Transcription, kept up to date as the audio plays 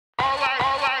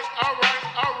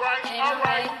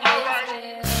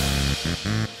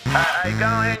Hey, go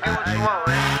ahead and get what you want,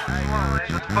 man.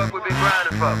 What the fuck we been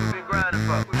grinding for?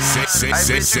 Say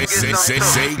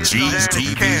G's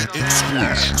TV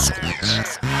exclusive.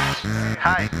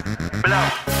 Hey, blow.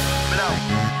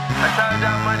 I told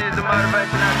y'all money is the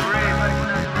motivation of the real.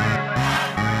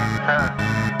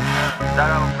 Thought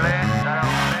I was playing.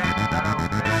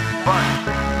 But,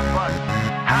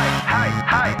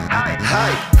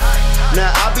 hey.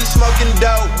 Now I be smoking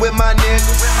dope with my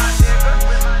niggas,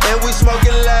 and we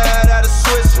smoking loud out of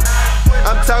Switzerland.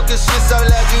 I'm talking shit so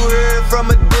loud you heard from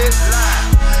a distance,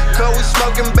 cause we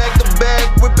smoking back to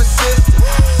back with persistence.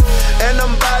 And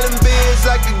I'm ballin' bids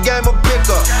like a game of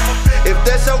pickup. If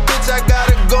that's your bitch, I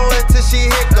gotta go until she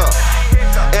hiccup.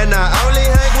 And I only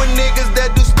hang with niggas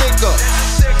that do stick up,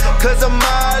 cause I'm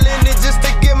all in it just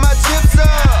to get my chips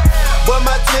up. But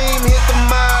my team hit the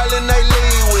mile and they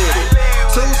lead with it.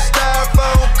 2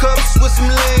 styrofoam cups with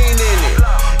some lean in it,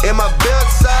 and my belt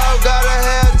saw gotta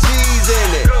have G's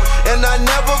in it. And I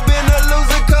never been a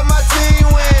loser cause my team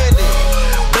winning.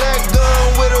 Black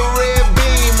gun with a red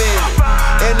beam in it,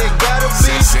 and it gotta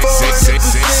be foreign if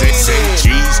you seen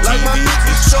it. Like my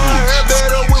bitches showing her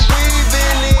better with weave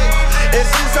in it. And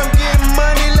since I'm getting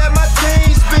money, let my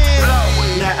team spin.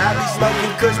 Now I be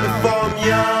smoking kush before I'm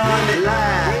yawning,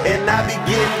 and I be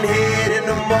getting head in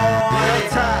the morning.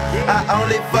 I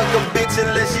only fuck a bitch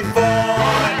unless she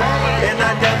foreign, and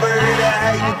I never heard her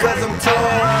hating cause I'm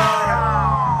torn.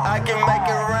 I can make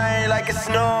it rain like it's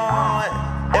snowing,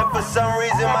 and for some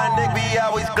reason my nigga be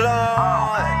always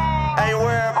glowing. Ain't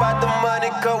worried about the money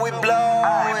cause we blow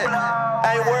it.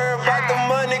 Ain't worried about the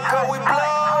money cause we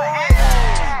blow it.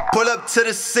 Pull up to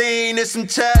the scene, it's some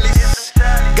Charlies.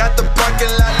 Got the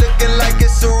parking lot looking like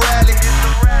it's a rally,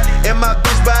 and my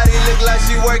bitch body look like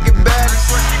she working baddies.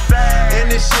 And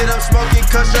this shit I'm smoking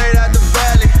come straight out the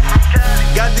valley.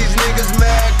 Got these niggas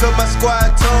mad cause my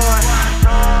squad torn.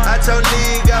 I told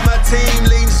Lee, got my team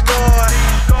leading scoring.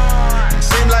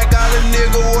 Seem like all the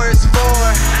nigga works for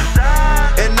it,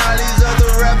 and all these other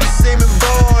rappers seeming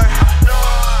boring.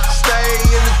 Stay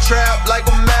in the trap like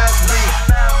a mouse beat,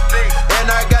 and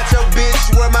I got your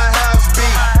bitch where my house be.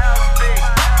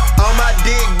 On my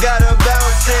dick got a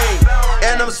bouncing,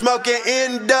 and I'm smoking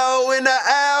Indo in the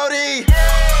Audi.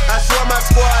 I swear my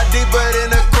squad deeper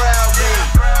than a crowd beat,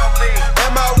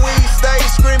 and my weed stay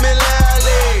screaming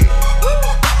loudly,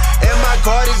 and my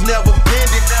card is never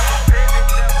pending.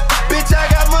 Bitch, I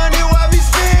got money, why me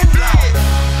spend it?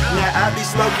 Now I be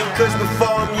smoking kush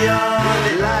before I'm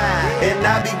yawning, and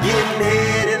I be getting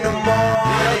head in the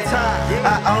morning.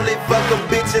 I only fuck a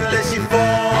bitch unless she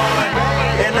foreign,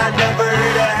 and I never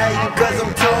heard her hating cause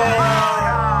I'm torn.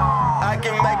 I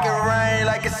can make it rain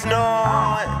like it's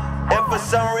snowing, and for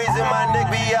some reason my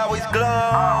nigga be always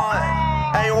glowing.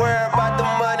 Ain't worried about the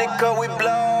money cause we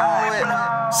blow it.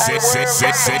 Say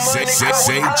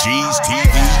G's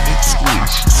TV